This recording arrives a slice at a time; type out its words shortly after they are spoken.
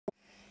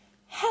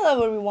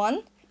Hello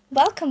everyone!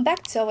 Welcome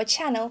back to our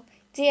channel,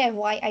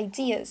 DIY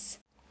Ideas.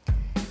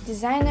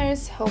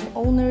 Designers,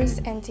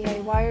 homeowners and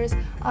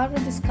DIYers are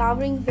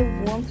rediscovering the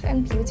warmth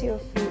and beauty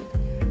of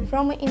wood.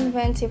 From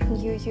inventive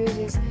new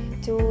uses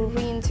to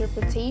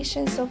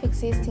reinterpretations of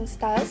existing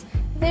styles,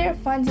 they are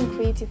finding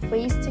creative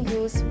ways to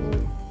use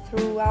wood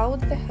throughout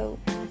the home.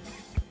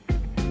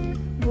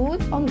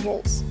 Wood on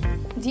walls.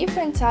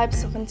 Different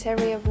types of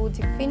interior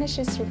woody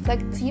finishes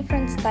reflect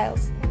different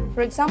styles.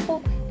 For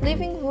example,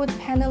 leaving wood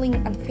paneling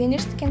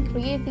unfinished can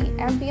create the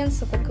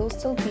ambience of a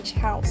coastal beach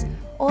house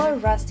or a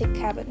rustic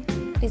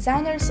cabin.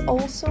 Designers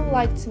also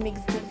like to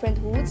mix different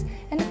woods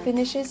and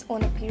finishes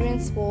on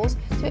appearance walls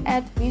to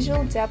add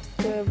visual depth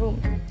to a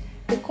room.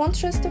 The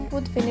contrast of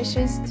wood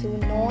finishes to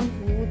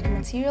non-wood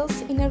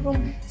materials in a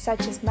room,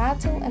 such as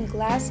metal and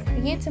glass,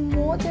 creates a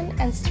modern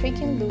and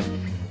striking look.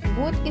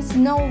 Wood is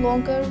no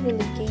longer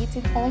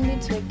relegated only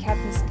to a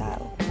cabin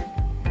style.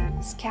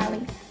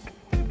 Scaling.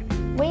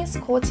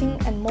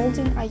 Wainscoting and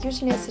molding are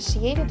usually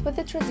associated with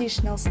the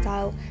traditional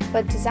style,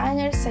 but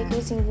designers are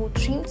using wood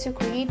trim to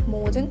create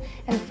modern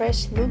and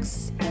fresh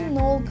looks in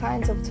all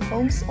kinds of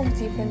homes of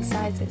different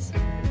sizes.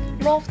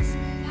 Lofts,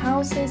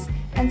 houses,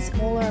 and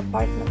smaller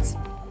apartments.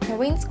 A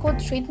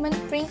wainscot treatment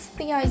brings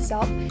the eyes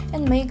up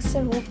and makes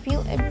a room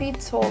feel a bit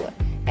taller,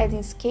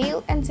 adding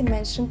scale and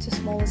dimension to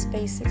smaller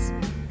spaces.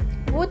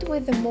 Wood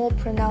with a more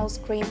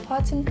pronounced grain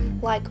pattern,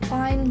 like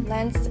pine,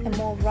 lends a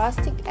more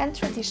rustic and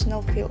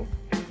traditional feel.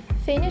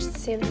 Finished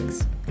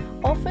ceilings.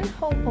 Often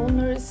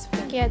homeowners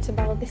forget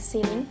about the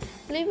ceiling,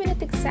 leaving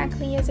it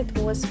exactly as it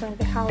was when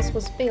the house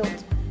was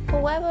built.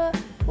 However,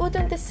 wood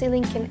on the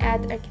ceiling can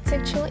add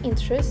architectural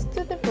interest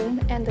to the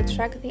room and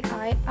attract the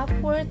eye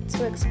upward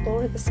to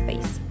explore the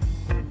space.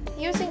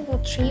 Using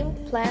wood trim,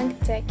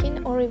 plank,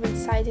 decking or even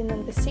siding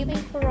on the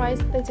ceiling will raise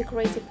the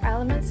decorative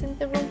elements in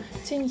the room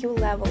to a new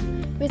level.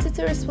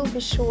 Visitors will be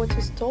sure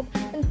to stop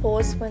and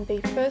pause when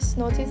they first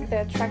notice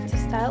the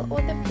attractive style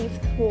of the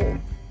fifth wall.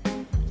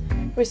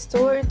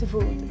 Restored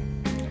wood.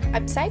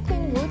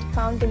 Upcycling wood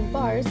found in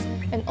bars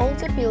and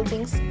older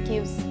buildings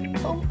gives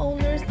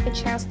homeowners a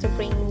chance to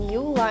bring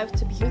new life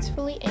to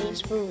beautifully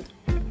aged wood.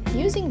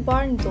 Using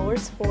barn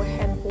doors for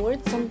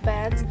headboards on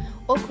beds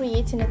or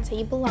creating a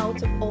table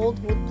out of old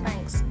wood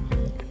planks.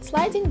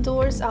 Sliding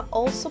doors are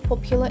also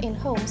popular in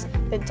homes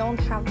that don't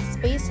have the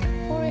space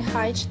for a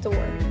hitched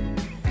door.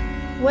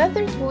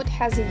 Weathered wood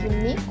has a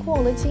unique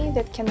quality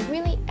that can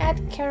really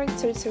add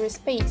character to a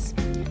space.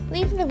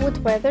 Leave the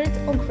wood weathered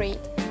or grayed,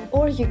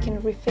 or you can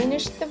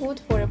refinish the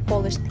wood for a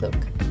polished look.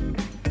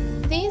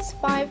 These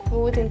 5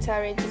 wood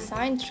interior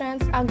design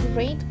trends are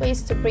great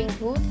ways to bring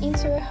wood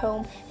into a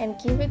home and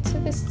give it to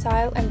the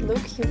style and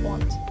look you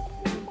want.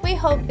 We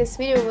hope this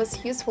video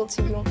was useful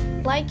to you.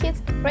 Like it,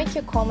 rate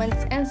your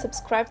comments and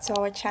subscribe to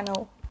our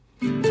channel.